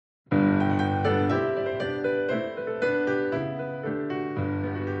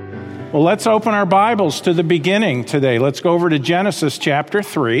Well, let's open our Bibles to the beginning today. Let's go over to Genesis chapter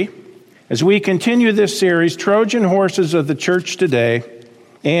 3 as we continue this series, Trojan Horses of the Church Today.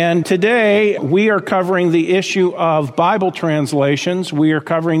 And today we are covering the issue of Bible translations. We are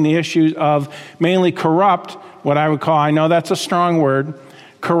covering the issue of mainly corrupt, what I would call, I know that's a strong word,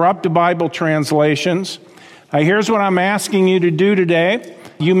 corrupt Bible translations. Here's what I'm asking you to do today.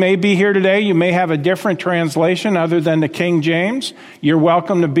 You may be here today. You may have a different translation other than the King James. You're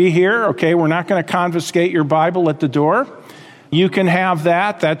welcome to be here. Okay, we're not going to confiscate your Bible at the door. You can have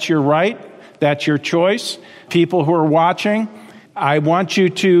that. That's your right. That's your choice. People who are watching, I want you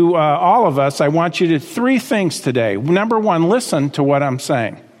to, all of us, I want you to three things today. Number one, listen to what I'm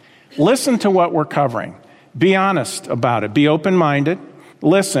saying. Listen to what we're covering. Be honest about it. Be open-minded.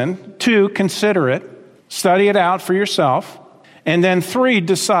 Listen. Two, consider it. Study it out for yourself. And then three,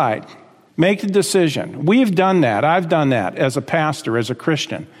 decide. Make the decision. We've done that. I've done that as a pastor, as a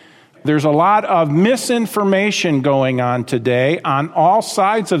Christian. There's a lot of misinformation going on today on all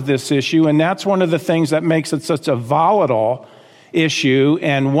sides of this issue, and that's one of the things that makes it such a volatile issue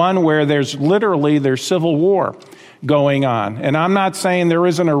and one where there's civil war going on. And I'm not saying there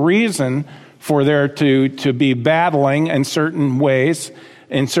isn't a reason for there to be battling in certain ways,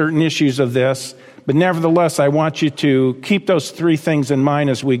 in certain issues of this. But nevertheless, I want you to keep those three things in mind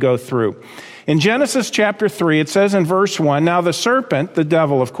as we go through. In Genesis chapter 3, it says in verse 1, "Now the serpent," the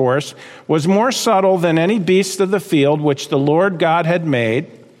devil, of course, "was more subtle than any beast of the field which the Lord God had made.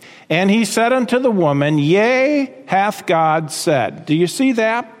 And he said unto the woman, Yea, hath God said." Do you see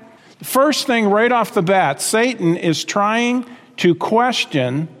that? The first thing right off the bat, Satan is trying to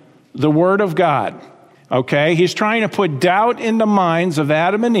question the Word of God. Okay, he's trying to put doubt in the minds of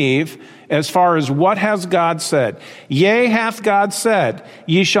Adam and Eve as far as what has God said. "Yea, hath God said,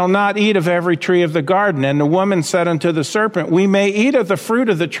 Ye shall not eat of every tree of the garden. And the woman said unto the serpent, We may eat of the fruit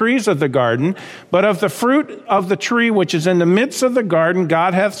of the trees of the garden, but of the fruit of the tree which is in the midst of the garden,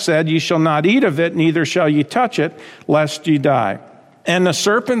 God hath said, Ye shall not eat of it, neither shall ye touch it, lest ye die. And the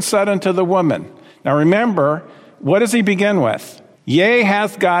serpent said unto the woman." Now remember, what does he begin with? "Yea,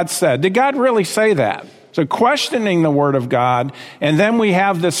 hath God said." Did God really say that? So questioning the Word of God, and then we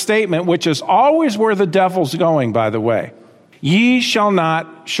have this statement, which is always where the devil's going, by the way. "Ye shall not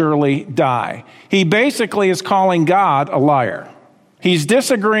surely die." He basically is calling God a liar. He's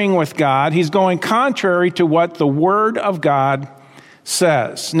disagreeing with God. He's going contrary to what the Word of God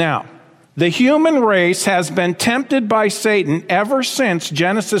says. Now, the human race has been tempted by Satan ever since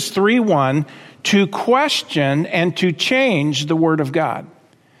Genesis 3:1 to question and to change the Word of God.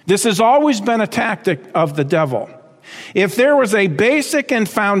 This has always been a tactic of the devil. If there was a basic and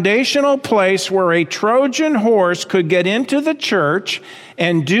foundational place where a Trojan horse could get into the church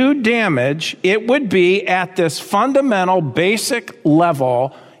and do damage, it would be at this fundamental, basic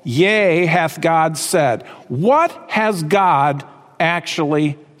level, "Yea, hath God said." What has God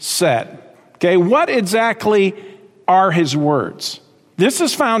actually said? Okay, what exactly are his words? This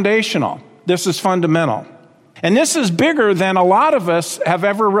is foundational. This is fundamental. And this is bigger than a lot of us have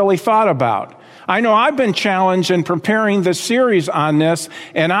ever really thought about. I know I've been challenged in preparing this series on this,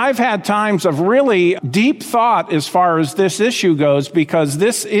 and I've had times of really deep thought as far as this issue goes, because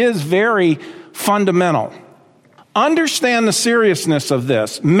this is very fundamental. Understand the seriousness of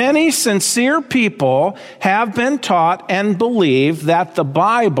this. Many sincere people have been taught and believe that the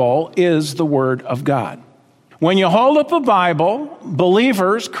Bible is the Word of God. When you hold up a Bible,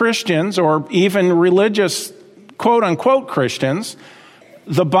 believers, Christians, or even religious quote-unquote Christians,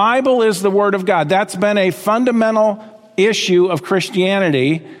 the Bible is the Word of God. That's been a fundamental issue of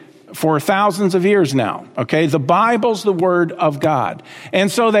Christianity for thousands of years now. Okay, the Bible's the Word of God. And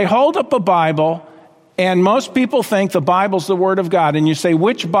so they hold up a Bible, and most people think the Bible's the Word of God. And you say,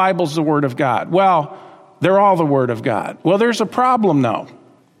 which Bible's the Word of God? Well, they're all the Word of God. Well, there's a problem, though.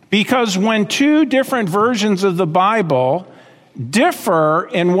 Because when two different versions of the Bible differ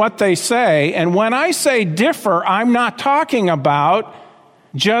in what they say, and when I say differ, I'm not talking about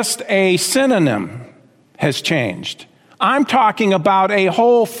just a synonym has changed. I'm talking about a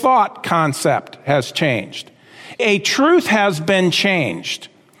whole thought concept has changed. A truth has been changed.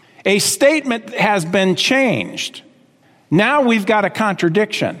 A statement has been changed. Now we've got a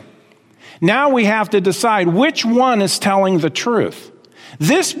contradiction. Now we have to decide which one is telling the truth.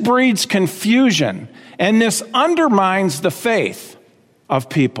 This breeds confusion, and this undermines the faith of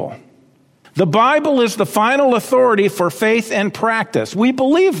people. The Bible is the final authority for faith and practice. We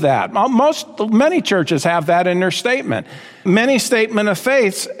believe that. Many churches have that in their statement. Many statement of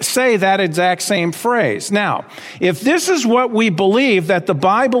faiths say that exact same phrase. Now, if this is what we believe, that the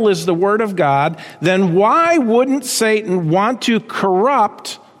Bible is the Word of God, then why wouldn't Satan want to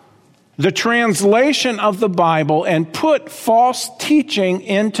corrupt the translation of the Bible and put false teaching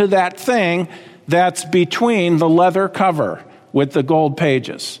into that thing that's between the leather cover with the gold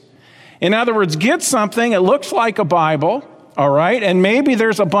pages. In other words, get something, it looks like a Bible, all right, and maybe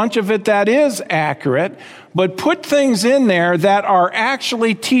there's a bunch of it that is accurate, but put things in there that are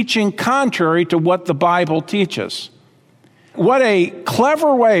actually teaching contrary to what the Bible teaches. What a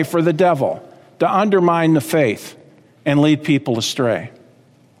clever way for the devil to undermine the faith and lead people astray.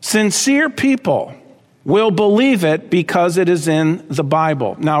 Sincere people will believe it because it is in the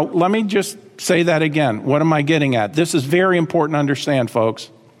Bible. Now, let me just say that again. What am I getting at? This is very important to understand, folks.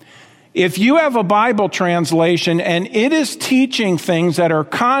 If you have a Bible translation and it is teaching things that are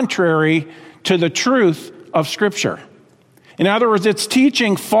contrary to the truth of Scripture, in other words, it's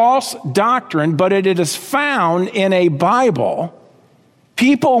teaching false doctrine, but it is found in a Bible,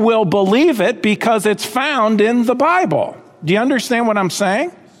 people will believe it because it's found in the Bible. Do you understand what I'm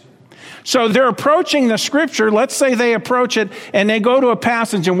saying? So they're approaching the Scripture. Let's say they approach it and they go to a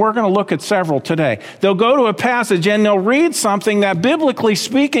passage, and we're going to look at several today. They'll go to a passage and they'll read something that, biblically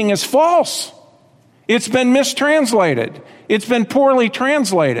speaking, is false. It's been mistranslated. It's been poorly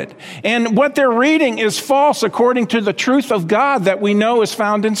translated. And what they're reading is false according to the truth of God that we know is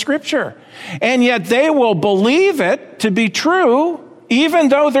found in Scripture. And yet they will believe it to be true, even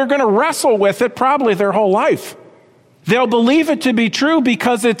though they're going to wrestle with it probably their whole life. They'll believe it to be true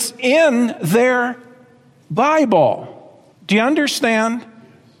because it's in their Bible. Do you understand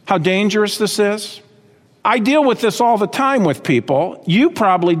how dangerous this is? I deal with this all the time with people. You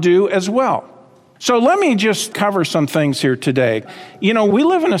probably do as well. So let me just cover some things here today. You know, we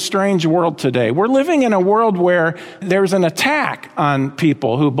live in a strange world today. We're living in a world where there's an attack on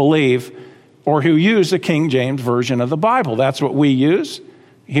people who believe or who use the King James Version of the Bible. That's what we use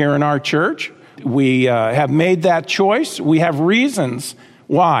here in our church. We have made that choice. We have reasons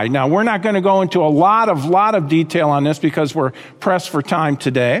why. Now, we're not going to go into a lot of detail on this because we're pressed for time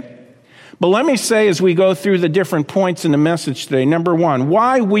today. But let me say, as we go through the different points in the message today, number one,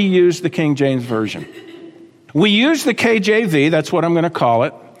 why we use the King James Version. We use the KJV, that's what I'm going to call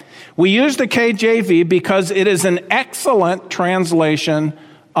it. We use the KJV because it is an excellent translation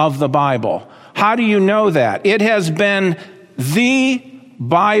of the Bible. How do you know that? It has been the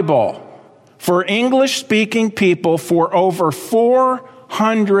Bible for English-speaking people for over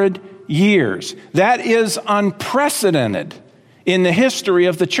 400 years. That is unprecedented in the history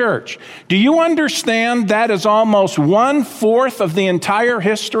of the church. Do you understand that is almost 1/4 of the entire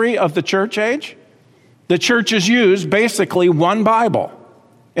history of the church age? The church has used basically one Bible,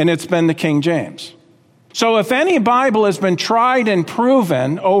 and it's been the King James. So if any Bible has been tried and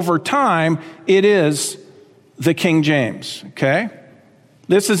proven over time, it is the King James, okay?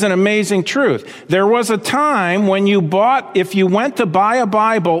 This is an amazing truth. There was a time when if you went to buy a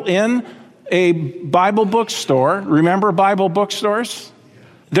Bible in a Bible bookstore, remember Bible bookstores?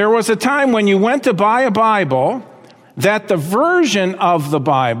 There was a time when you went to buy a Bible that the version of the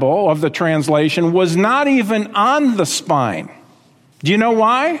Bible, of the translation, was not even on the spine. Do you know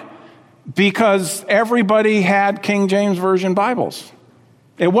why? Because everybody had King James Version Bibles.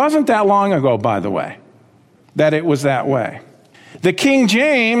 It wasn't that long ago, by the way, that it was that way. The King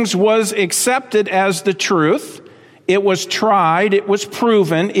James was accepted as the truth. It was tried, it was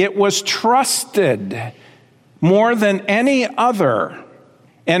proven, it was trusted more than any other.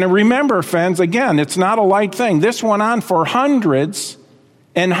 And remember, friends, again, it's not a light thing. This went on for hundreds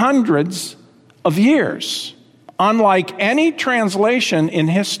and hundreds of years, unlike any translation in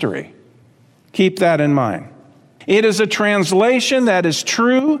history. Keep that in mind. It is a translation that is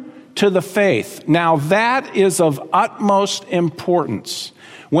true to the faith. Now, that is of utmost importance.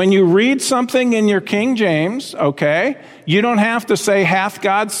 When you read something in your King James, okay, you don't have to say, hath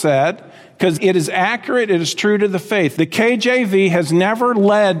God said, because it is accurate, it is true to the faith. The KJV has never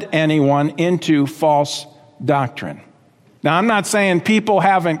led anyone into false doctrine. Now, I'm not saying people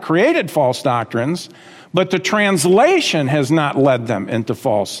haven't created false doctrines, but the translation has not led them into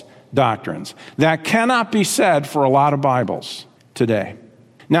false doctrines. That cannot be said for a lot of Bibles today.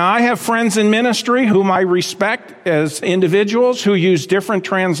 Now, I have friends in ministry whom I respect as individuals who use different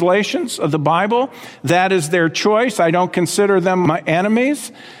translations of the Bible. That is their choice. I don't consider them my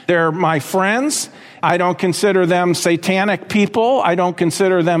enemies. They're my friends. I don't consider them satanic people. I don't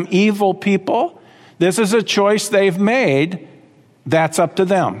consider them evil people. This is a choice they've made. That's up to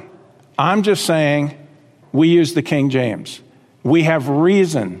them. I'm just saying we use the King James. We have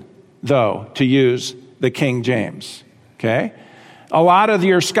reason, though, to use the King James. Okay? A lot of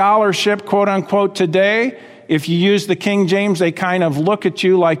your scholarship, quote unquote, today, if you use the King James, they kind of look at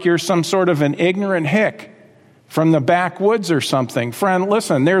you like you're some sort of an ignorant hick from the backwoods or something. Friend,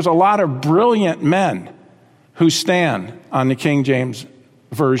 listen, there's a lot of brilliant men who stand on the King James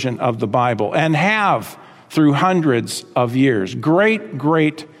Version of the Bible and have through hundreds of years. Great,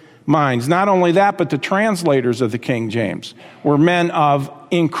 great minds. Not only that, but the translators of the King James were men of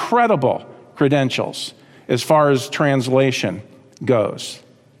incredible credentials as far as translation goes.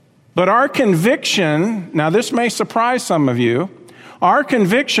 But our conviction, now this may surprise some of you, our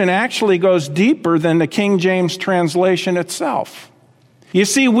conviction actually goes deeper than the King James translation itself. You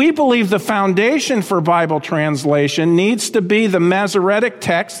see, we believe the foundation for Bible translation needs to be the Masoretic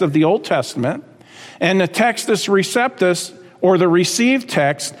text of the Old Testament and the Textus Receptus, or the received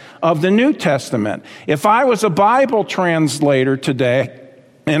text of the New Testament. If I was a Bible translator today,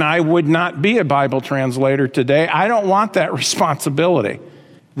 and I would not be a Bible translator today, I don't want that responsibility.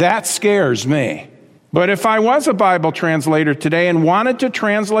 That scares me. But if I was a Bible translator today and wanted to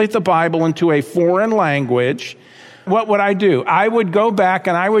translate the Bible into a foreign language, what would I do? I would go back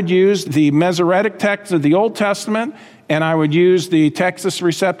and I would use the Masoretic text of the Old Testament, and I would use the Textus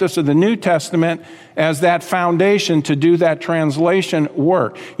Receptus of the New Testament as that foundation to do that translation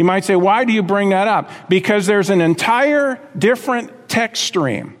work. You might say, why do you bring that up? Because there's an entire different text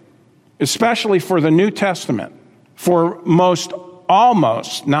stream, especially for the New Testament, for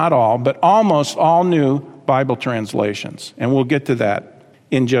almost, not all, but almost all new Bible translations. And we'll get to that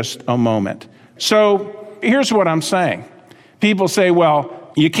in just a moment. So here's what I'm saying. People say,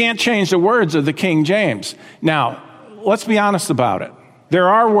 well, you can't change the words of the King James. Now, let's be honest about it. There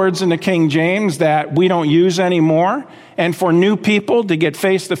are words in the King James that we don't use anymore. And for new people to get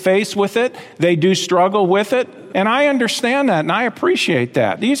face to face with it, they do struggle with it. And I understand that and I appreciate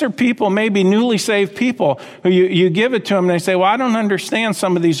that. These are people, maybe newly saved people, who you give it to them and they say, well, I don't understand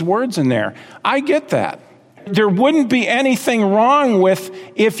some of these words in there. I get that. There wouldn't be anything wrong with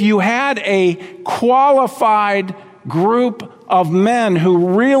if you had a qualified group of men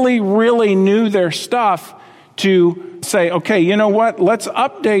who really, really knew their stuff to say, okay, you know what? Let's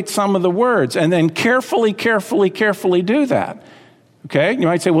update some of the words and then carefully do that. Okay? You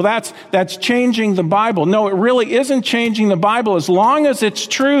might say, well, that's changing the Bible. No, it really isn't changing the Bible as long as it's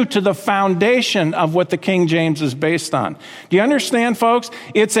true to the foundation of what the King James is based on. Do you understand, folks?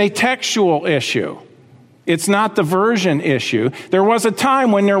 It's a textual issue. It's not the version issue. There was a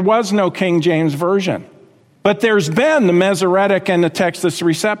time when there was no King James Version. But there's been the Masoretic and the Textus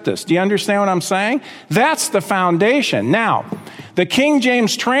Receptus. Do you understand what I'm saying? That's the foundation. Now, the King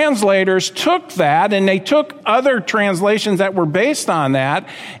James translators took that and they took other translations that were based on that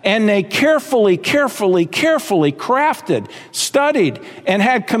and they carefully crafted, studied, and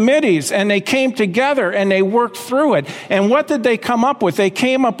had committees and they came together and they worked through it. And what did they come up with? They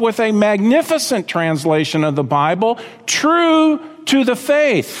came up with a magnificent translation of the Bible, true to the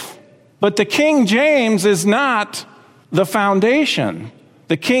faith. But the King James is not the foundation.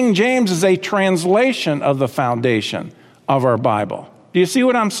 The King James is a translation of the foundation of our Bible. Do you see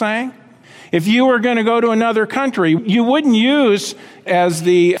what I'm saying? If you were going to go to another country, you wouldn't use as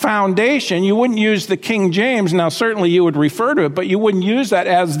the foundation, you wouldn't use the King James. Now, certainly you would refer to it, but you wouldn't use that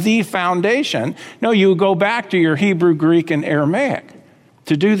as the foundation. No, you would go back to your Hebrew, Greek, and Aramaic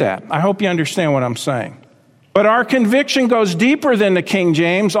to do that. I hope you understand what I'm saying. But our conviction goes deeper than the King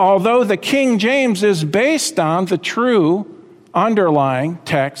James, although the King James is based on the true underlying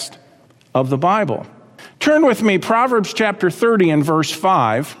text of the Bible. Turn with me, Proverbs chapter 30 and verse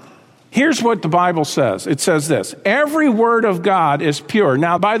 5. Here's what the Bible says. It says this: every word of God is pure.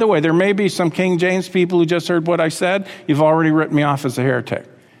 Now, by the way, there may be some King James people who just heard what I said. You've already written me off as a heretic.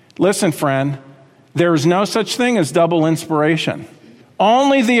 Listen, friend, there is no such thing as double inspiration.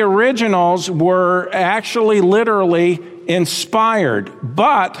 Only the originals were actually literally inspired,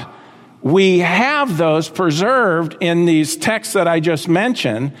 but we have those preserved in these texts that I just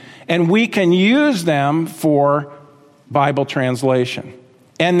mentioned, and we can use them for Bible translation.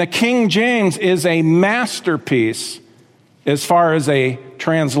 And the King James is a masterpiece as far as a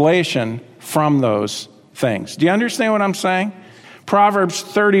translation from those things. Do you understand what I'm saying? Proverbs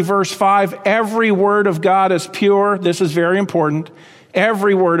 30 verse 5, every word of God is pure. This is very important.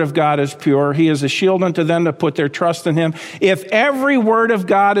 Every word of God is pure. He is a shield unto them that put their trust in him. If every word of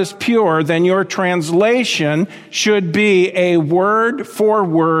God is pure, then your translation should be a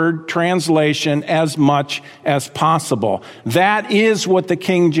word-for-word translation as much as possible. That is what the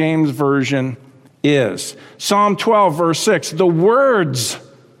King James Version is. Psalm 12, verse 6, the words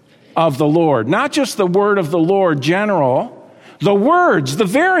of the Lord, not just the word of the Lord general, the words, the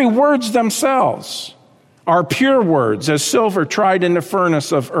very words themselves are pure words, as silver tried in the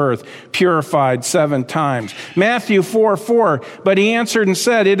furnace of earth, purified 7 times. Matthew 4:4, but he answered and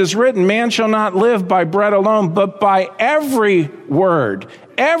said, it is written, man shall not live by bread alone, but by every word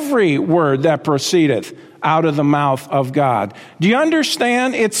that proceedeth out of the mouth of God. Do you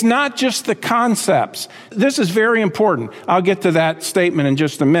understand? It's not just the concepts. This is very important. I'll get to that statement in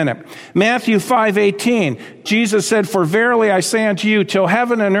just a minute. Matthew 5:18, Jesus said, for verily I say unto you, till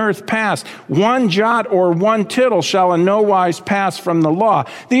heaven and earth pass, one jot or one tittle shall in no wise pass from the law.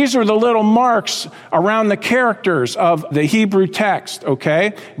 These are the little marks around the characters of the Hebrew text,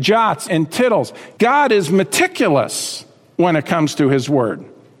 okay? Jots and tittles. God is meticulous when it comes to his word.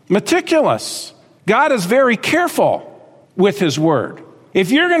 Meticulous. God is very careful with his word. If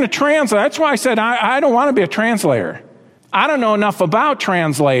you're going to translate, that's why I said I don't want to be a translator. I don't know enough about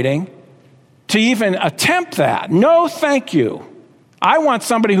translating to even attempt that. No, thank you. I want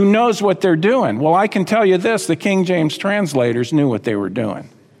somebody who knows what they're doing. Well, I can tell you this, the King James translators knew what they were doing.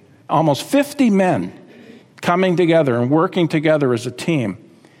 Almost 50 men coming together and working together as a team,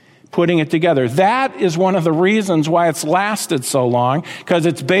 putting it together. That is one of the reasons why it's lasted so long, because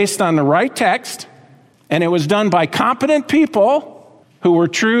it's based on the right text, and it was done by competent people who were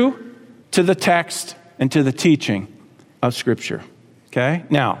true to the text and to the teaching of Scripture. Okay?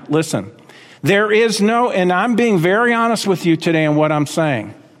 Now, listen. There is no, and I'm being very honest with you today in what I'm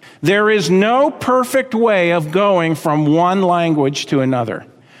saying, there is no perfect way of going from one language to another.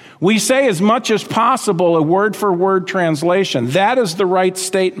 We say as much as possible a word-for-word translation. That is the right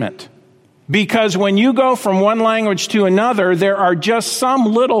statement. Because when you go from one language to another, there are just some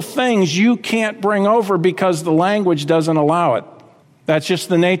little things you can't bring over because the language doesn't allow it. That's just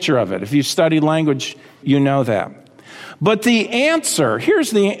the nature of it. If you study language, you know that. But the answer,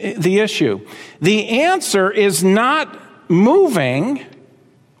 here's the issue. The answer is not moving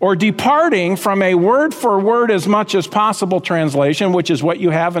or departing from a word-for-word as much as possible translation, which is what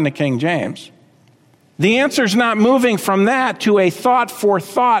you have in the King James. The answer is not moving from that to a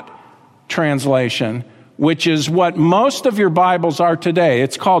thought-for-thought translation, which is what most of your Bibles are today.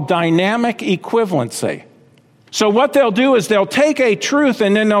 It's called dynamic equivalency. So what they'll do is they'll take a truth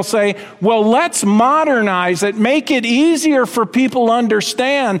and then they'll say, well, let's modernize it, make it easier for people to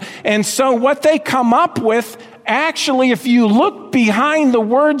understand. And so what they come up with, actually, if you look behind the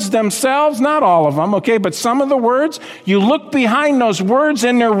words themselves, not all of them, okay, but some of the words, you look behind those words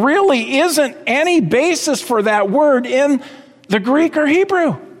and there really isn't any basis for that word in the Greek or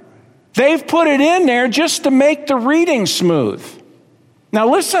Hebrew. They've put it in there just to make the reading smooth. Now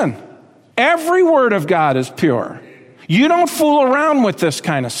listen, every word of God is pure. You don't fool around with this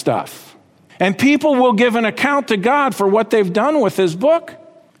kind of stuff. And people will give an account to God for what they've done with his book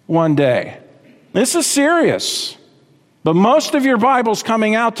one day. This is serious. But most of your Bibles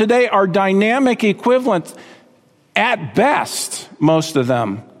coming out today are dynamic equivalent. At best, most of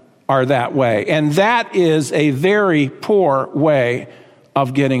them are that way. And that is a very poor way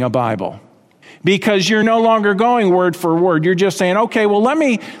of getting a Bible. Because you're no longer going word for word. You're just saying, okay, well, let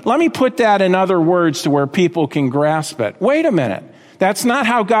me put that in other words to where people can grasp it. Wait a minute. That's not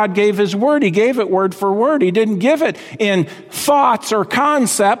how God gave his word. He gave it word for word. He didn't give it in thoughts or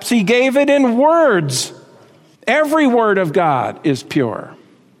concepts. He gave it in words. Every word of God is pure.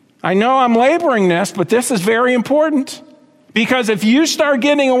 I know I'm laboring this, but this is very important. Because if you start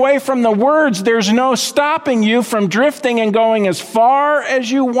getting away from the words, there's no stopping you from drifting and going as far as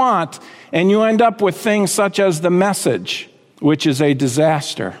you want. And you end up with things such as the Message, which is a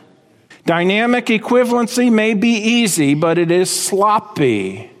disaster. Dynamic equivalency may be easy, but it is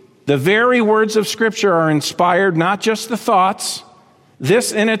sloppy. The very words of Scripture are inspired, not just the thoughts.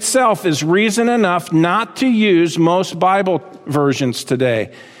 This in itself is reason enough not to use most Bible versions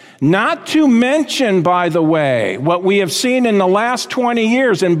today. Not to mention, by the way, what we have seen in the last 20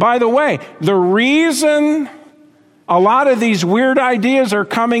 years. And by the way, the reason a lot of these weird ideas are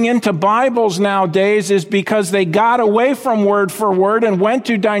coming into Bibles nowadays is because they got away from word for word and went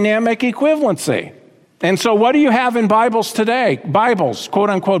to dynamic equivalency. And so what do you have in Bibles today? Bibles,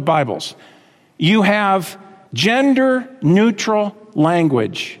 quote unquote Bibles. You have gender neutral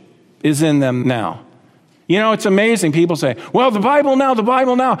language is in them now. You know, it's amazing. People say, well, the Bible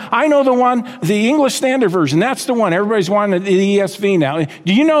now. I know the one, the English Standard Version, that's the one. Everybody's wanting the ESV now.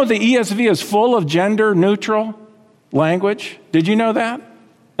 Do you know the ESV is full of gender neutral language? Did you know that?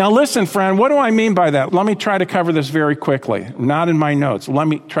 Now listen, friend, what do I mean by that? Let me try to cover this very quickly. Not in my notes. Let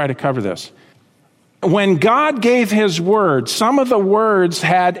me try to cover this. When God gave his word, some of the words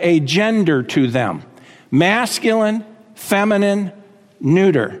had a gender to them. Masculine, feminine,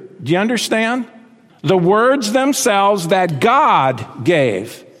 neuter. Do you understand? The words themselves that God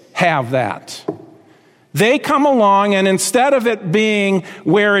gave have that. They come along, and instead of it being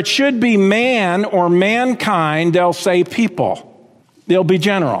where it should be man or mankind, they'll say people. They'll be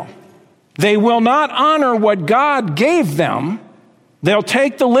general. They will not honor what God gave them. They'll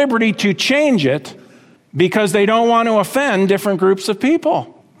take the liberty to change it because they don't want to offend different groups of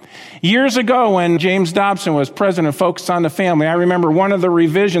people. Years ago, when James Dobson was president of Focus on the Family, I remember one of the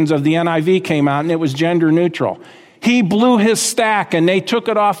revisions of the NIV came out, and it was gender neutral. He blew his stack, and they took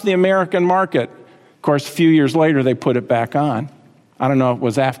it off the American market. Of course, a few years later, they put it back on. I don't know if it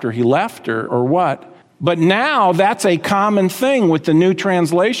was after he left or what. But now that's a common thing with the new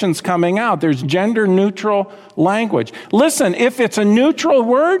translations coming out. There's gender neutral language. Listen, if it's a neutral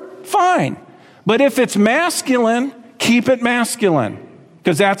word, fine. But if it's masculine, keep it masculine,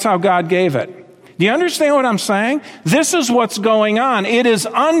 because that's how God gave it. Do you understand what I'm saying? This is what's going on. It is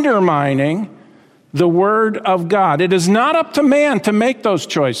undermining the Word of God. It is not up to man to make those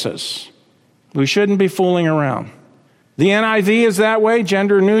choices. We shouldn't be fooling around. The NIV is that way,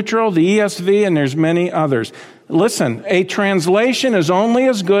 gender neutral, the ESV, and there's many others. Listen, a translation is only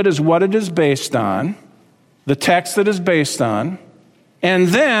as good as what it is based on, the text that is based on, and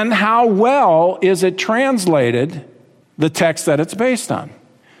then how well is it translated, the text that it's based on.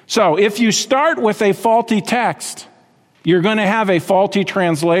 So if you start with a faulty text, you're going to have a faulty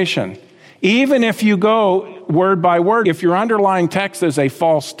translation. Even if you go word by word, if your underlying text is a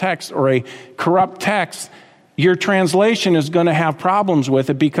false text or a corrupt text, your translation is going to have problems with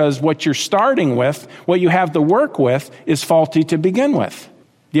it because what you're starting with, what you have to work with, is faulty to begin with.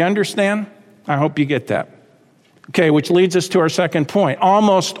 Do you understand? I hope you get that. Okay, which leads us to our second point.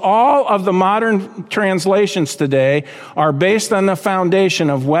 Almost all of the modern translations today are based on the foundation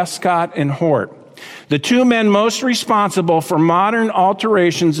of Westcott and Hort. The two men most responsible for modern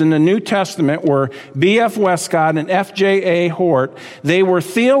alterations in the New Testament were B.F. Westcott and F.J.A. Hort. They were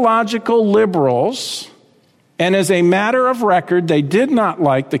theological liberals, and as a matter of record, they did not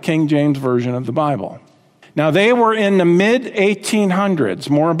like the King James Version of the Bible. Now, they were in the mid-1800s.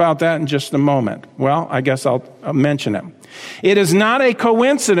 More about that in just a moment. Well, I guess I'll mention it. It is not a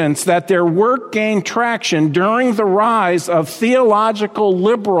coincidence that their work gained traction during the rise of theological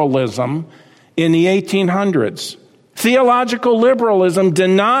liberalism in the 1800s. Theological liberalism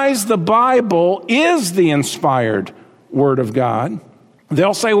denies the Bible is the inspired Word of God.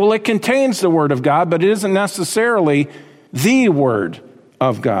 They'll say, well, it contains the Word of God, but it isn't necessarily the Word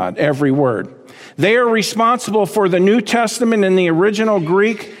of God, every word. They are responsible for the New Testament in the original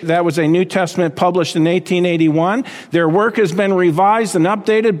Greek. That was a New Testament published in 1881. Their work has been revised and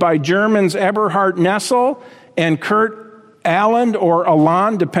updated by Germans Eberhard Nessel and Kurt Aland or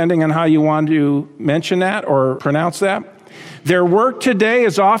Aland, depending on how you want to mention that or pronounce that. Their work today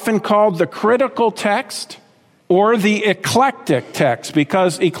is often called the critical text or the eclectic text,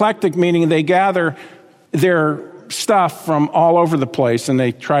 because eclectic meaning they gather their stuff from all over the place and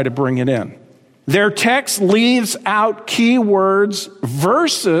they try to bring it in. Their text leaves out key words,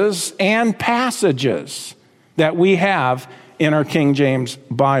 verses, and passages that we have in our King James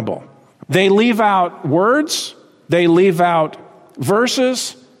Bible. They leave out words, they leave out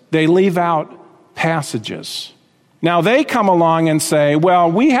verses, they leave out passages. Now, they come along and say,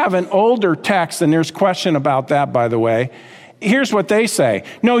 well, we have an older text, and there's question about that, by the way. Here's what they say.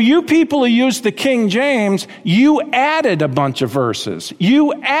 No, you people who use the King James, you added a bunch of verses.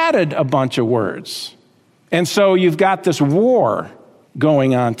 You added a bunch of words. And so you've got this war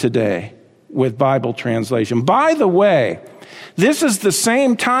going on today with Bible translation. By the way, this is the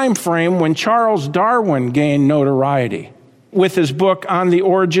same time frame when Charles Darwin gained notoriety with his book On the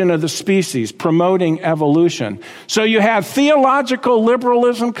Origin of the Species, promoting evolution. So you have theological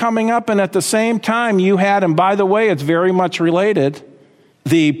liberalism coming up, and at the same time you had, and by the way, it's very much related,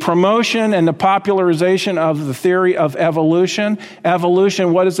 the promotion and the popularization of the theory of evolution.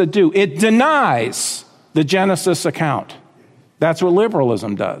 Evolution, what does it do? It denies the Genesis account. That's what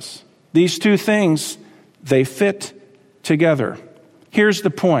liberalism does. These two things, they fit together. Here's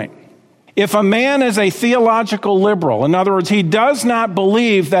the point. If a man is a theological liberal, in other words, he does not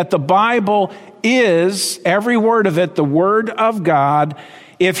believe that the Bible is, every word of it, the Word of God,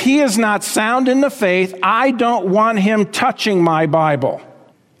 if he is not sound in the faith, I don't want him touching my Bible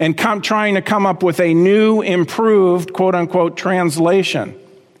and trying to come up with a new, improved, quote-unquote, translation.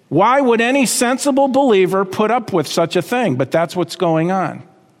 Why would any sensible believer put up with such a thing? But that's what's going on.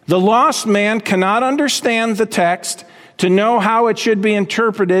 The lost man cannot understand the text to know how it should be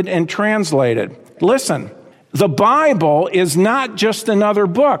interpreted and translated. Listen, the Bible is not just another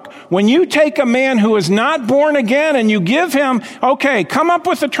book. When you take a man who is not born again and you give him, okay, come up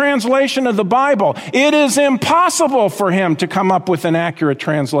with a translation of the Bible, it is impossible for him to come up with an accurate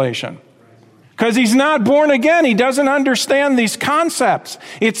translation. Because he's not born again. He doesn't understand these concepts.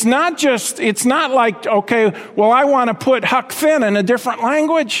 It's not like, okay, well, I want to put Huck Finn in a different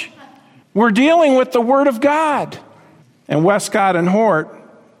language. We're dealing with the Word of God. And Westcott and Hort,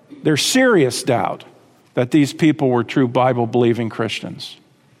 there's serious doubt that these people were true Bible-believing Christians.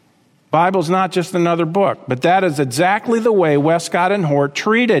 Bible's not just another book, but that is exactly the way Westcott and Hort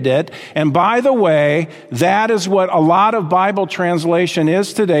treated it. And by the way, that is what a lot of Bible translation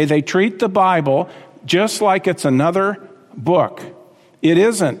is today. They treat the Bible just like it's another book. It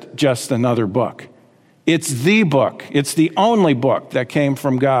isn't just another book. It's the book. It's the only book that came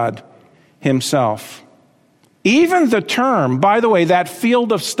from God himself. Even the term, by the way, that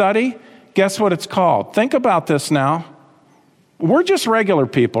field of study, guess what it's called? Think about this now. We're just regular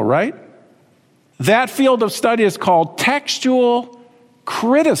people, right? That field of study is called textual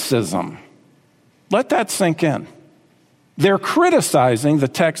criticism. Let that sink in. They're criticizing the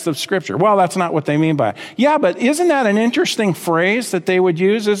text of Scripture. Well, that's not what they mean by it. Yeah, but isn't that an interesting phrase that they would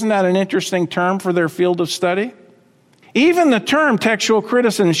use? Isn't that an interesting term for their field of study? Even the term textual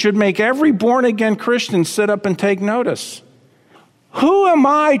criticism should make every born-again Christian sit up and take notice. Who am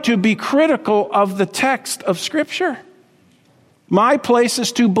I to be critical of the text of Scripture? My place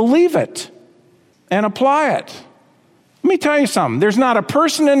is to believe it and apply it. Let me tell you something. There's not a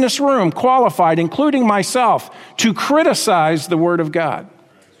person in this room qualified, including myself, to criticize the Word of God.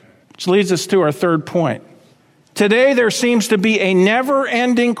 Which leads us to our third point. Today, there seems to be a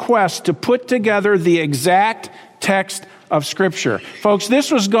never-ending quest to put together the exact text of Scripture. Folks,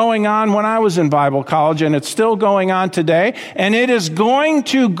 this was going on when I was in Bible college, and it's still going on today, and it is going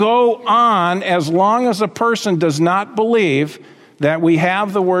to go on as long as a person does not believe that we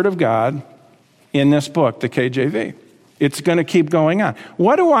have the Word of God in this book, the KJV. It's going to keep going on.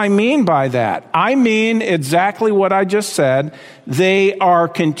 What do I mean by that? I mean exactly what I just said. They are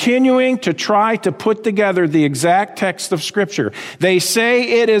continuing to try to put together the exact text of Scripture. They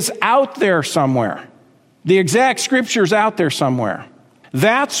say it is out there somewhere. The exact Scripture's out there somewhere.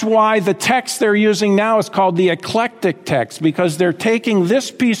 That's why the text they're using now is called the eclectic text, because they're taking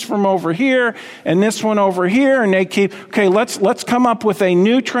this piece from over here and this one over here, and they keep, okay, let's come up with a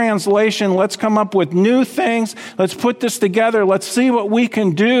new translation. Let's come up with new things. Let's put this together. Let's see what we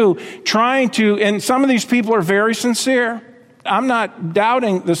can do, and some of these people are very sincere. I'm not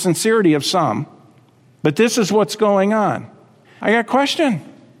doubting the sincerity of some, but this is what's going on. I got a question.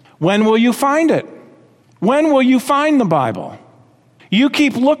 When will you find it? When will you find the Bible? You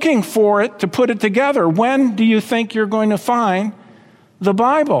keep looking for it to put it together. When do you think you're going to find the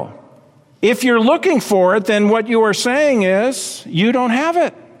Bible? If you're looking for it, then what you are saying is you don't have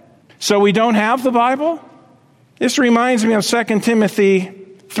it. So we don't have the Bible? This reminds me of 2 Timothy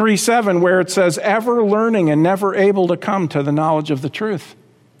 3:7, where it says, ever learning and never able to come to the knowledge of the truth.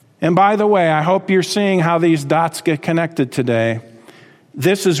 And by the way, I hope you're seeing how these dots get connected today.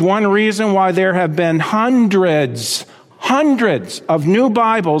 This is one reason why there have been hundreds of new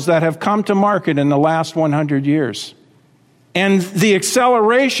Bibles that have come to market in the last 100 years. And the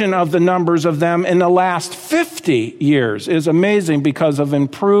acceleration of the numbers of them in the last 50 years is amazing because of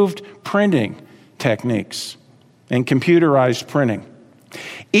improved printing techniques and computerized printing.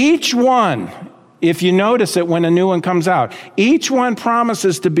 Each one, if you notice it when a new one comes out, each one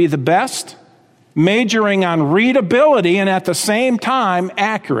promises to be the best, majoring on readability and at the same time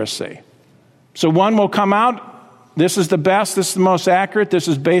accuracy. So one will come out, this is the best, this is the most accurate, this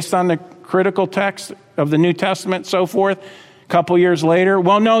is based on the critical text of the New Testament, so forth. A couple years later,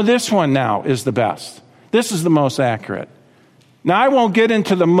 well, no, this one now is the best. This is the most accurate. Now, I won't get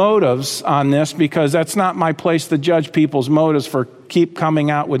into the motives on this because that's not my place to judge people's motives for keep coming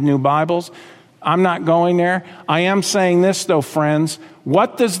out with new Bibles. I'm not going there. I am saying this, though, friends.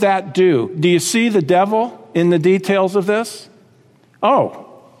 What does that do? Do you see the devil in the details of this? Oh,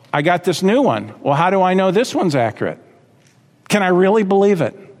 I got this new one. Well, how do I know this one's accurate? Can I really believe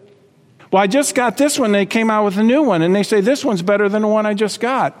it? Well, I just got this one. They came out with a new one, and they say this one's better than the one I just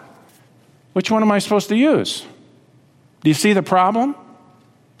got. Which one am I supposed to use? Do you see the problem?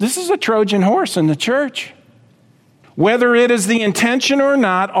 This is a Trojan horse in the church. Whether it is the intention or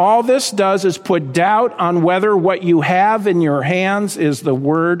not, all this does is put doubt on whether what you have in your hands is the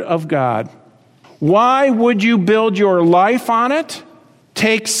Word of God. Why would you build your life on it,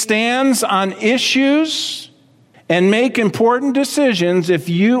 take stands on issues, and make important decisions if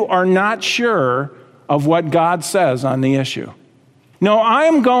you are not sure of what God says on the issue? No, I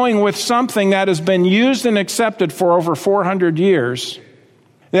am going with something that has been used and accepted for over 400 years,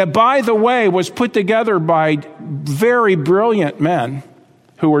 that, by the way, was put together by very brilliant men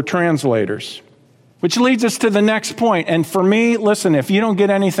who were translators. Which leads us to the next point. And for me, listen, if you don't get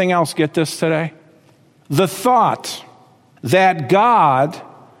anything else, get this today. The thought that God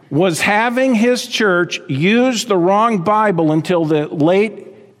was having his church use the wrong Bible until the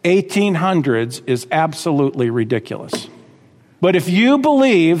late 1800s is absolutely ridiculous. But if you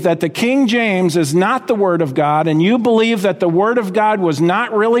believe that the King James is not the Word of God, and you believe that the Word of God was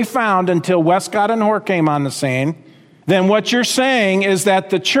not really found until Westcott and Hort came on the scene, then what you're saying is that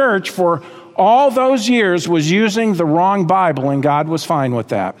the church for all those years was using the wrong Bible, and God was fine with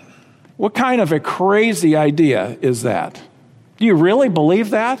that. What kind of a crazy idea is that? Do you really believe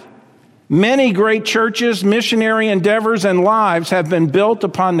that? Many great churches, missionary endeavors, and lives have been built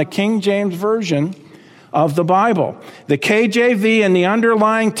upon the King James Version of the Bible. The KJV and the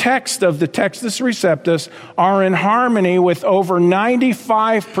underlying text of the Textus Receptus are in harmony with over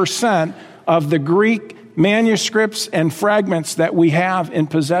 95% of the Greek manuscripts and fragments that we have in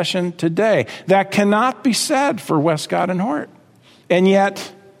possession today. That cannot be said for Westcott and Hort. And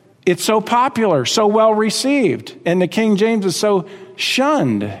yet, it's so popular, so well received, and the King James is so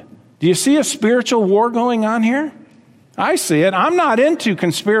shunned. Do you see a spiritual war going on here? I see it. I'm not into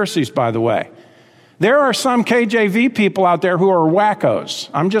conspiracies, by the way. There are some KJV people out there who are wackos.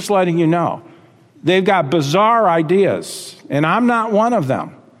 I'm just letting you know. They've got bizarre ideas, and I'm not one of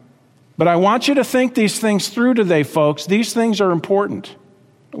them. But I want you to think these things through today, folks. These things are important.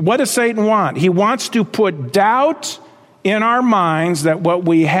 What does Satan want? He wants to put doubt in our minds that what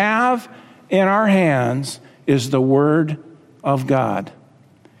we have in our hands is the Word of God.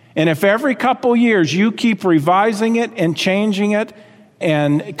 And if every couple years you keep revising it and changing it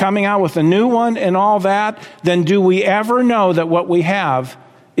and coming out with a new one and all that, then do we ever know that what we have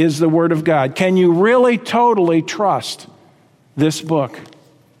is the Word of God? Can you really totally trust this book?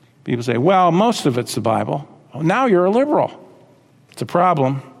 People say, well, most of it's the Bible. Well, now you're a liberal. It's a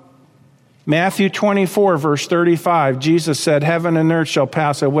problem. Matthew 24, verse 35, Jesus said, heaven and earth shall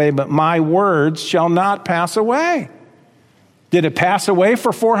pass away, but my words shall not pass away. Did it pass away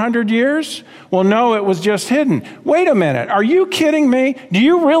for 400 years? Well, no, it was just hidden. Wait a minute. Are you kidding me? Do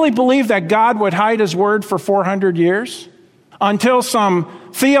you really believe that God would hide his word for 400 years? Until some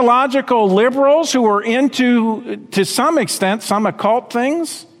theological liberals who were into, to some extent, some occult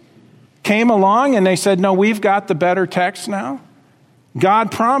things came along and they said, no, we've got the better text now.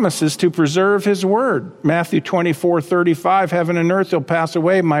 God promises to preserve his word. Matthew 24, 35, heaven and earth will pass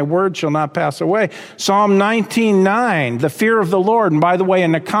away, my word shall not pass away. Psalm 19:9, the fear of the Lord. And by the way,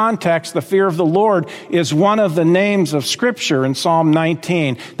 in the context, the fear of the Lord is one of the names of Scripture in Psalm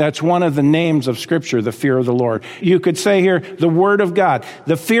 19. That's one of the names of Scripture, the fear of the Lord. You could say here, the word of God.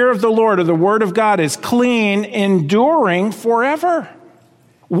 The fear of the Lord, or the word of God, is clean, enduring forever.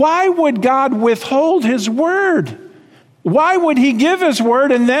 Why would God withhold his word? Why would he give his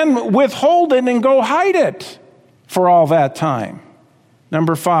word and then withhold it and go hide it for all that time?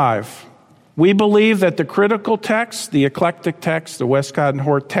 Number 5, we believe that the critical text, the eclectic text, the Westcott and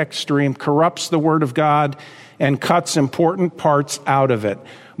Hort text stream corrupts the word of God and cuts important parts out of it.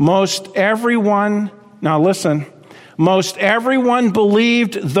 Most everyone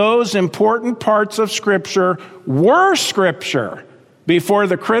believed those important parts of Scripture were Scripture before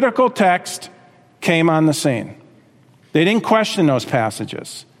the critical text came on the scene. They didn't question those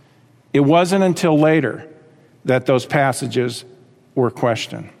passages. It wasn't until later that those passages were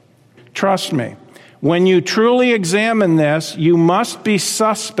questioned. Trust me, when you truly examine this, you must be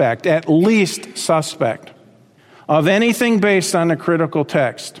suspect, at least suspect, of anything based on the critical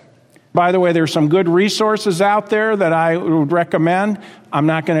text. By the way, there's some good resources out there that I would recommend. I'm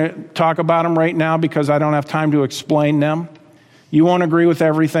not going to talk about them right now because I don't have time to explain them. You won't agree with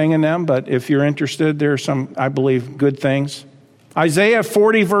everything in them, but if you're interested, there are some, I believe, good things. Isaiah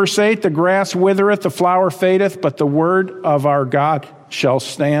 40, verse 8, the grass withereth, the flower fadeth, but the word of our God shall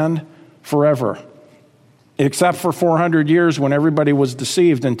stand forever. Except for 400 years when everybody was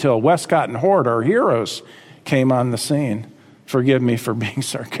deceived until Westcott and Hort, our heroes, came on the scene. Forgive me for being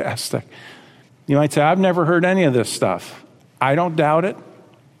sarcastic. You might say, I've never heard any of this stuff. I don't doubt it,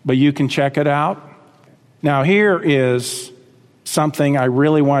 but you can check it out. Now here is something I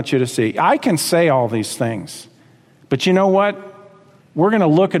really want you to see. I can say all these things, but you know what? We're going to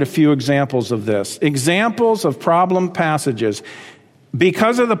look at a few examples of this. Examples of problem passages.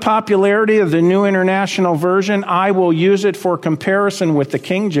 Because of the popularity of the New International Version, I will use it for comparison with the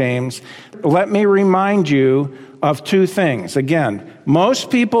King James. Let me remind you of two things. Again, most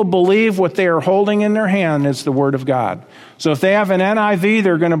people believe what they are holding in their hand is the Word of God. So if they have an NIV,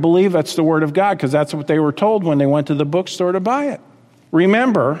 they're going to believe that's the Word of God because that's what they were told when they went to the bookstore to buy it.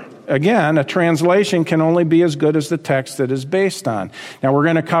 Remember, again, a translation can only be as good as the text that is based on. Now we're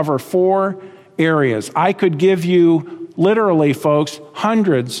going to cover 4 areas. I could give you literally, folks,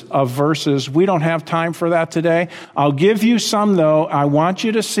 hundreds of verses. We don't have time for that today. I'll give you some, though. I want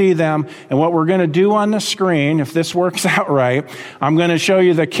you to see them. And what we're going to do on the screen, if this works out right, I'm going to show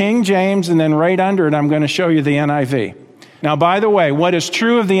you the King James, and then right under it, I'm going to show you the NIV. Now, by the way, what is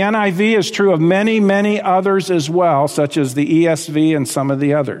true of the NIV is true of many, many others as well, such as the ESV and some of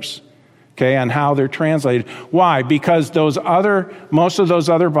the others. Okay, and how they're translated. Why? Because most of those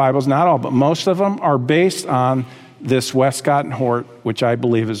other Bibles, not all, but most of them are based on this Westcott and Hort, which I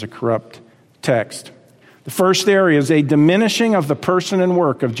believe is a corrupt text. The first area is a diminishing of the person and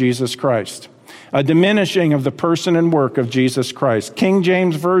work of Jesus Christ. A diminishing of the person and work of Jesus Christ. King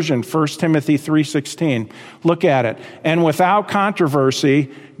James Version, 1 Timothy 3:16. Look at it. And without controversy,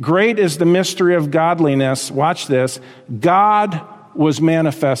 great is the mystery of godliness. Watch this. God was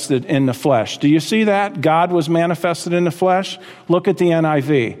manifested in the flesh. Do you see that? God was manifested in the flesh. Look at the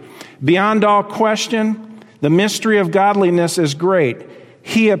NIV. Beyond all question, the mystery of godliness is great.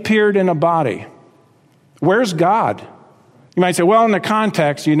 He appeared in a body. Where's God? You might say, well, in the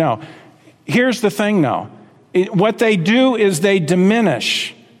context, you know. Here's the thing, though. What they do is they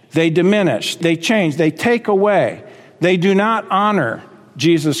diminish. They change. They take away. They do not honor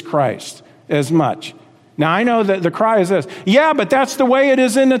Jesus Christ as much. Now, I know that the cry is this. Yeah, but that's the way it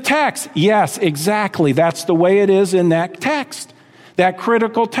is in the text. Yes, exactly. That's the way it is in that text, that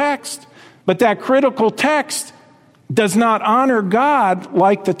critical text. But that critical text does not honor God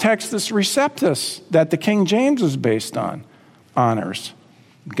like the Textus Receptus that the King James is based on honors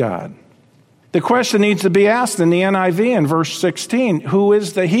God. The question needs to be asked in the NIV in verse 16, who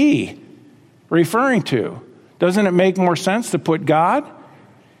is the he referring to? Doesn't it make more sense to put God?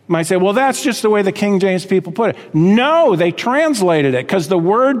 You might say, well, that's just the way the King James people put it. No, they translated it because the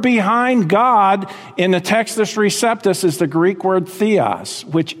word behind God in the Textus Receptus is the Greek word theos,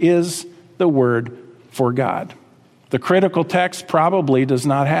 which is the word for God. The critical text probably does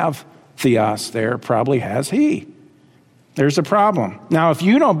not have theos there, probably has he. There's a problem. Now, if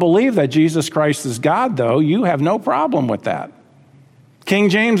you don't believe that Jesus Christ is God, though, you have no problem with that. King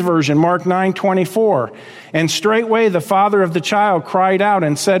James Version, Mark 9:24. And straightway the father of the child cried out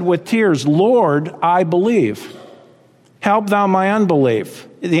and said with tears, Lord, I believe. Help thou my unbelief.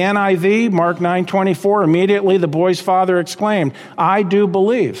 The NIV, Mark 9:24, immediately the boy's father exclaimed, I do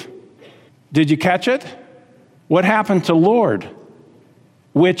believe. Did you catch it? What happened to Lord?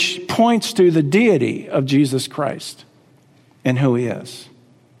 Which points to the deity of Jesus Christ and who he is.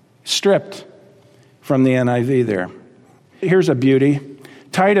 Stripped from the NIV there. Here's a beauty.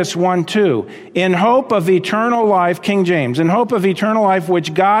 Titus 1:2. In hope of eternal life, King James, in hope of eternal life,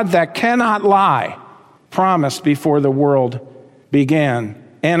 which God that cannot lie promised before the world began.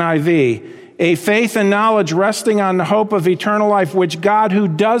 NIV. A faith and knowledge resting on the hope of eternal life, which God who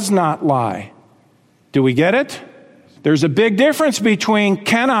does not lie. Do we get it? There's a big difference between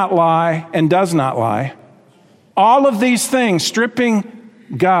cannot lie and does not lie. All of these things stripping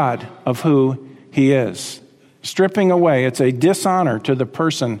God of who he is. Stripping away. It's a dishonor to the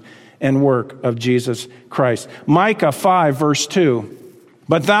person and work of Jesus Christ. Micah 5, verse 2.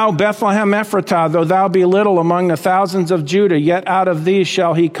 But thou, Bethlehem Ephratah, though thou be little among the thousands of Judah, yet out of thee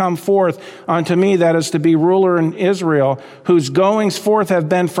shall he come forth unto me that is to be ruler in Israel, whose goings forth have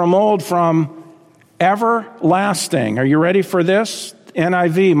been from old, from everlasting. Are you ready for this?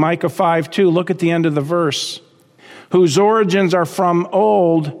 NIV, Micah 5:2. Look at the end of the verse. Whose origins are from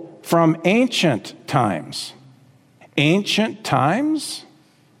old, from ancient times. Ancient times?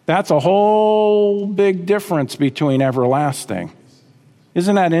 That's a whole big difference between everlasting.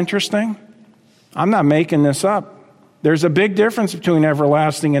 Isn't that interesting? I'm not making this up. There's a big difference between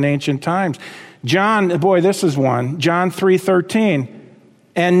everlasting and ancient times. John, boy, this is one. John 3:13.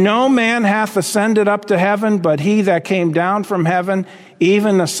 And no man hath ascended up to heaven, but he that came down from heaven,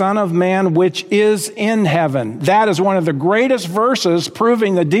 even the Son of Man, which is in heaven. That is one of the greatest verses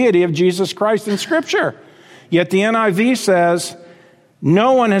proving the deity of Jesus Christ in Scripture. Yet the NIV says,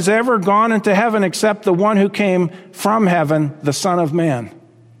 no one has ever gone into heaven except the one who came from heaven, the Son of Man.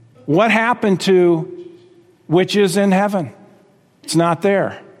 What happened to which is in heaven? It's not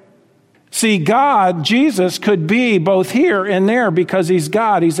there. See, God, Jesus, could be both here and there because he's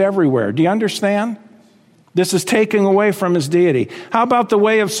God. He's everywhere. Do you understand? This is taking away from his deity. How about the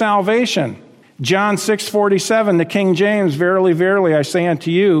way of salvation? John 6:47, the King James, verily, verily, I say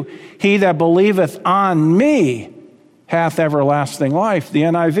unto you, he that believeth on me hath everlasting life. The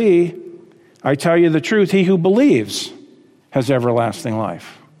NIV, I tell you the truth, he who believes has everlasting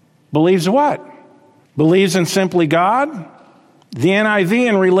life. Believes what? Believes in simply God? The NIV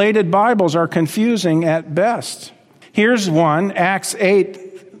and related Bibles are confusing at best. Here's one, Acts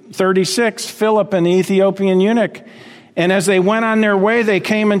 8, 36, Philip and the Ethiopian eunuch. And as they went on their way, they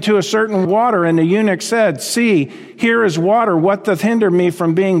came into a certain water, and the eunuch said, "See, here is water. What doth hinder me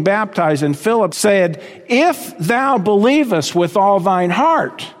from being baptized?" And Philip said, "If thou believest with all thine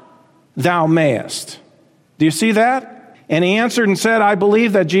heart, thou mayest." Do you see that? And he answered and said, "I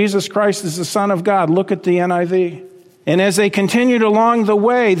believe that Jesus Christ is the Son of God." Look at the NIV. And as they continued along the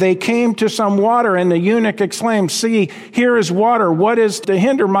way, they came to some water, and the eunuch exclaimed, "See, here is water. What is to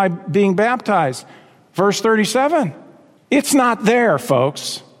hinder my being baptized?" Verse 37. It's not there,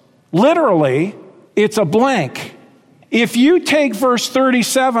 folks. Literally, it's a blank. If you take verse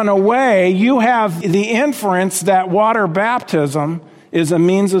 37 away, you have the inference that water baptism is a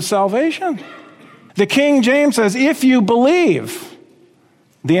means of salvation. The King James says, "if you believe."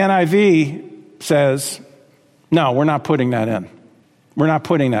 The NIV says, no, we're not putting that in. We're not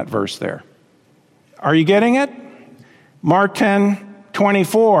putting that verse there. Are you getting it? Mark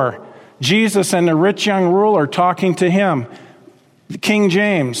 10:24. Jesus and the rich young ruler talking to him. The King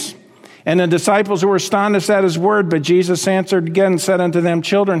James. "And the disciples were astonished at his word, but Jesus answered again and said unto them,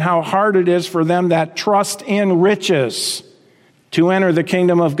 Children, how hard it is for them that trust in riches to enter the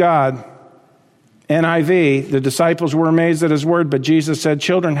kingdom of God." NIV, the disciples were amazed at his word, but Jesus said,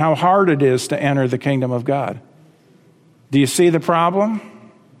 "Children, how hard it is to enter the kingdom of God." Do you see the problem?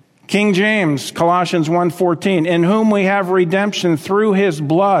 King James, Colossians 1:14, "In whom we have redemption through his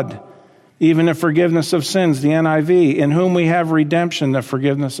blood, even the forgiveness of sins." The NIV, "In whom we have redemption, the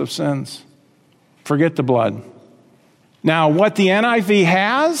forgiveness of sins." Forget the blood. Now, what the NIV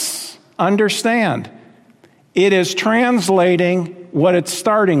has, understand, it is translating what it's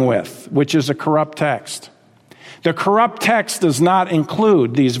starting with, which is a corrupt text. The corrupt text does not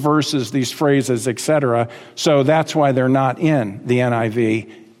include these verses, these phrases, etc., so that's why they're not in the NIV,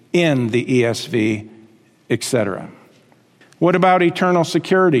 in the ESV, etc. What about eternal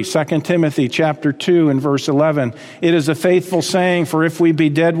security? 2 Timothy chapter 2 and verse 11. "It is a faithful saying, for if we be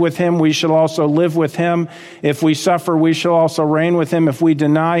dead with him, we shall also live with him. If we suffer, we shall also reign with him. If we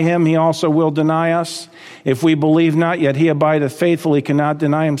deny him, he also will deny us. If we believe not, yet he abideth faithful, he cannot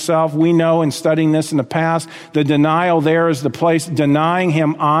deny himself." We know in studying this in the past, the denial there is the place, denying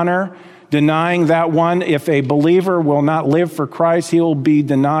him honor, denying that one. If a believer will not live for Christ, he will be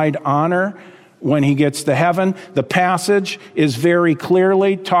denied honor when he gets to heaven. The passage is very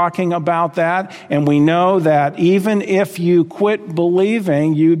clearly talking about that, and we know that even if you quit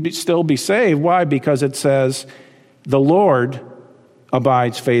believing, you'd still be saved. Why? Because it says, "The Lord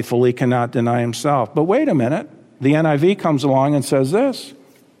abides faithful, he cannot deny himself." But wait a minute. The NIV comes along and says this.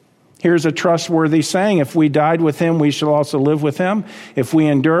 Here's a trustworthy saying, "If we died with him, we shall also live with him. If we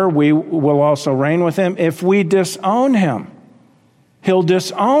endure, we will also reign with him. If we disown him, he'll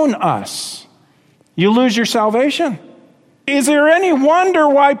disown us." You lose your salvation. Is there any wonder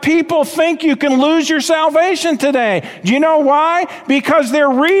why people think you can lose your salvation today? Do you know why? Because they're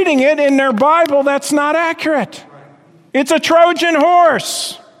reading it in their Bible that's not accurate. It's a Trojan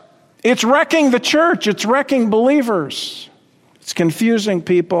horse. It's wrecking the church. It's wrecking believers. It's confusing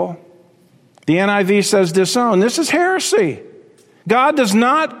people. The NIV says disown. This is heresy. God does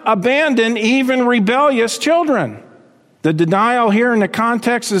not abandon even rebellious children. The denial here in the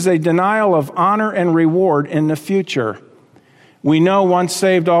context is a denial of honor and reward in the future. We know once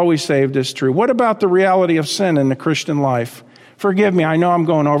saved, always saved is true. What about the reality of sin in the Christian life? Forgive me, I know I'm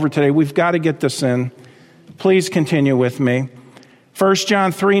going over today. We've got to get this in. Please continue with me. 1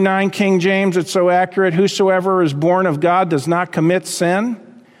 John 3:9, King James, it's so accurate. "Whosoever is born of God does not commit sin.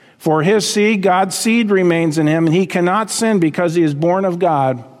 For his seed, God's seed remains in him, and he cannot sin because he is born of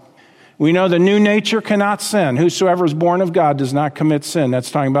God." We know the new nature cannot sin. Whosoever is born of God does not commit sin. That's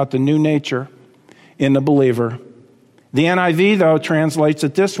talking about the new nature in the believer. The NIV, though, translates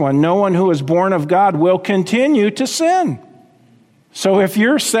it this one: "No one who is born of God will continue to sin." So if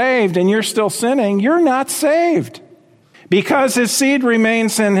you're saved and you're still sinning, you're not saved. Because his seed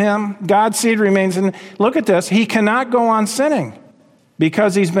remains in him, God's seed remains in him. Look at this. He cannot go on sinning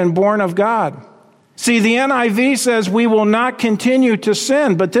because he's been born of God. See, the NIV says we will not continue to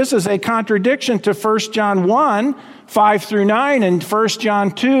sin, but this is a contradiction to 1 John 1, 5 through 9, and 1 John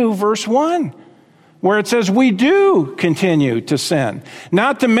 2, verse 1, where it says we do continue to sin.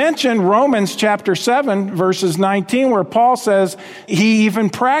 Not to mention Romans chapter 7, verses 19, where Paul says he even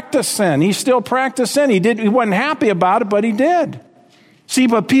practiced sin. He still practiced sin. He wasn't happy about it, but he did. See,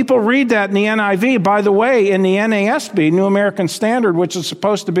 but people read that in the NIV. By the way, in the NASB, New American Standard, which is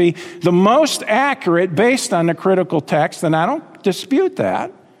supposed to be the most accurate based on the critical text, and I don't dispute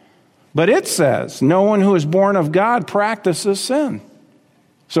that, but it says, "No one who is born of God practices sin."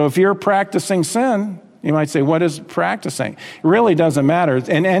 So if you're practicing sin, You might say, what is practicing? It really doesn't matter,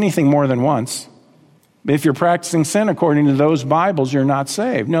 and anything more than once. If you're practicing sin according to those Bibles, you're not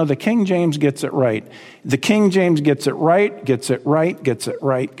saved. No, the King James gets it right. The King James gets it right, gets it right, gets it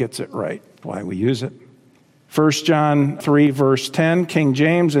right, gets it right. Why we use it. 1 John 3, verse 10, King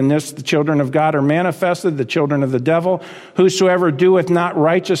James, in this the children of God are manifested, the children of the devil. Whosoever doeth not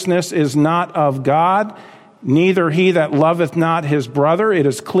righteousness is not of God, neither he that loveth not his brother. It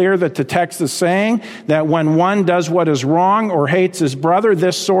is clear that the text is saying that when one does what is wrong or hates his brother,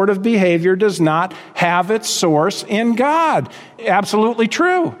 this sort of behavior does not have its source in God. Absolutely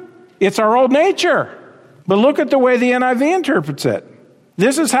true. It's our old nature. But look at the way the NIV interprets it.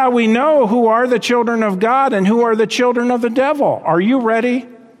 This is how we know who are the children of God and who are the children of the devil. Are you ready,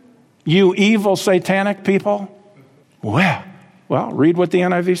 you evil satanic people? Well, read what the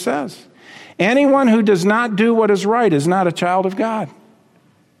NIV says. Anyone who does not do what is right is not a child of God,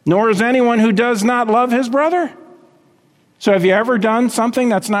 nor is anyone who does not love his brother. So have you ever done something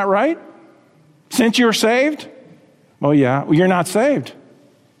that's not right since you're saved? Well, yeah, you're not saved.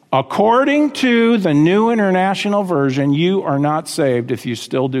 According to the New International Version, you are not saved if you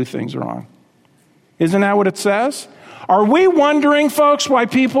still do things wrong. Isn't that what it says? Are we wondering, folks, why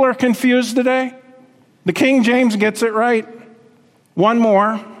people are confused today? The King James gets it right. One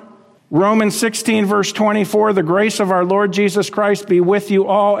more. Romans 16, verse 24, the grace of our Lord Jesus Christ be with you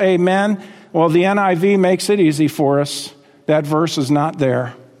all. Amen. Well, the NIV makes it easy for us. That verse is not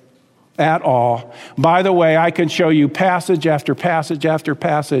there at all. By the way, I can show you passage after passage after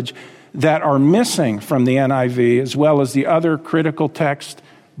passage that are missing from the NIV, as well as the other critical text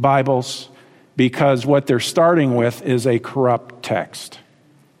Bibles, because what they're starting with is a corrupt text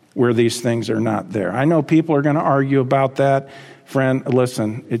where these things are not there. I know people are going to argue about that. Friend,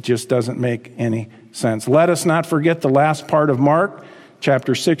 listen, it just doesn't make any sense. Let us not forget the last part of Mark,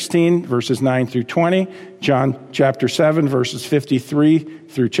 chapter 16, verses 9 through 20, John chapter 7, verses 53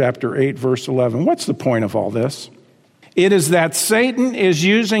 through chapter 8, verse 11. What's the point of all this? It is that Satan is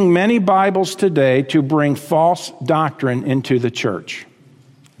using many Bibles today to bring false doctrine into the church.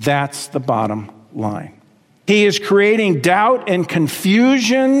 That's the bottom line. He is creating doubt and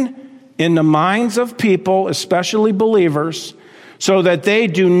confusion in the minds of people, especially believers, so that they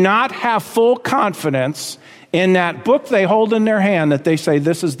do not have full confidence in that book they hold in their hand that they say,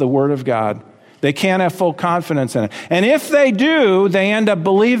 this is the Word of God. They can't have full confidence in it. And if they do, they end up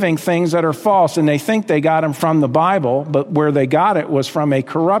believing things that are false, and they think they got them from the Bible, but where they got it was from a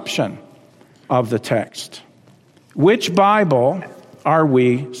corruption of the text. Which Bible are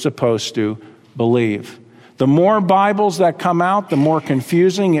we supposed to believe? The more Bibles that come out, the more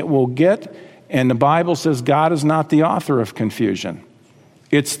confusing it will get. And the Bible says God is not the author of confusion.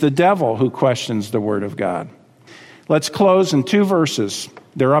 It's the devil who questions the Word of God. Let's close in 2 verses.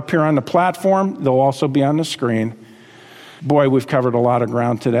 They're up here on the platform. They'll also be on the screen. Boy, we've covered a lot of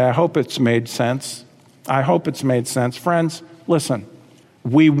ground today. I hope it's made sense. I hope it's made sense. Friends, listen.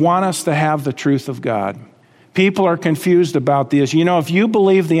 We want us to have the truth of God. People are confused about this. You know, if you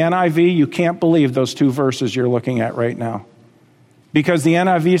believe the NIV, you can't believe those 2 verses you're looking at right now. Because the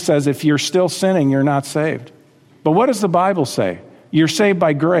NIV says if you're still sinning, you're not saved. But what does the Bible say? You're saved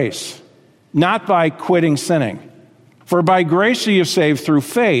by grace, not by quitting sinning. For by grace are you saved through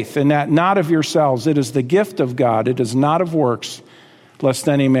faith, and that not of yourselves. It is the gift of God. It is not of works, lest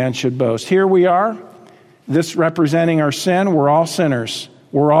any man should boast. Here we are, this representing our sin. We're all sinners.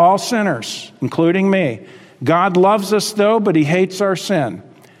 We're all sinners, including me. God loves us, though, but he hates our sin.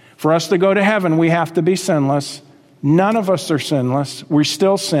 For us to go to heaven, we have to be sinless. None of us are sinless. We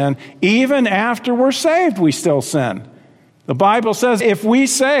still sin. Even after we're saved, we still sin. The Bible says if we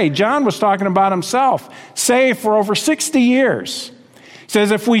say, John was talking about himself, saved for over 60 years. He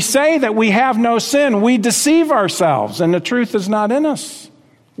says if we say that we have no sin, we deceive ourselves, and the truth is not in us.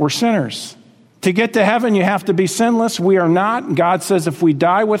 We're sinners. To get to heaven, you have to be sinless. We are not. God says if we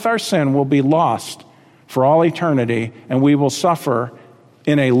die with our sin, we'll be lost for all eternity, and we will suffer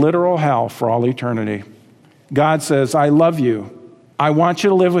in a literal hell for all eternity. God says, I love you. I want you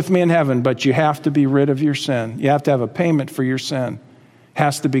to live with me in heaven, but you have to be rid of your sin. You have to have a payment for your sin. It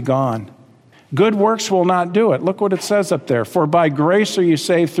has to be gone. Good works will not do it. Look what it says up there. For by grace are you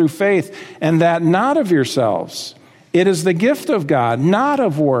saved through faith, and that not of yourselves. It is the gift of God, not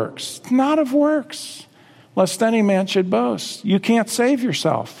of works. Not of works, lest any man should boast. You can't save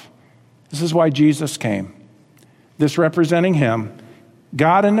yourself. This is why Jesus came. This representing him.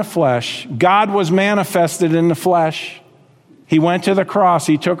 God in the flesh. God was manifested in the flesh. He went to the cross.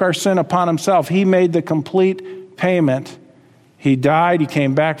 He took our sin upon himself. He made the complete payment. He died. He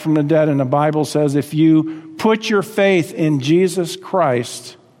came back from the dead. And the Bible says if you put your faith in Jesus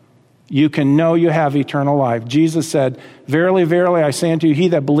Christ, you can know you have eternal life. Jesus said, "Verily, verily, I say unto you, he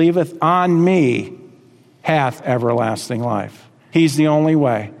that believeth on me hath everlasting life." He's the only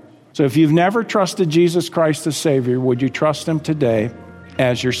way. So if you've never trusted Jesus Christ as Savior, would you trust him today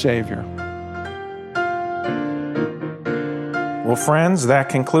as your Savior? Well, friends, that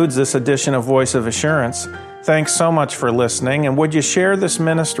concludes this edition of Voice of Assurance. Thanks so much for listening, and would you share this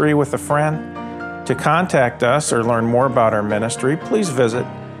ministry with a friend? To contact us or learn more about our ministry, please visit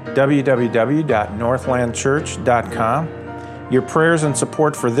www.northlandchurch.com. Your prayers and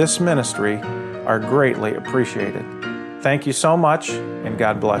support for this ministry are greatly appreciated. Thank you so much, and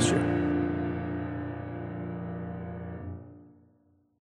God bless you.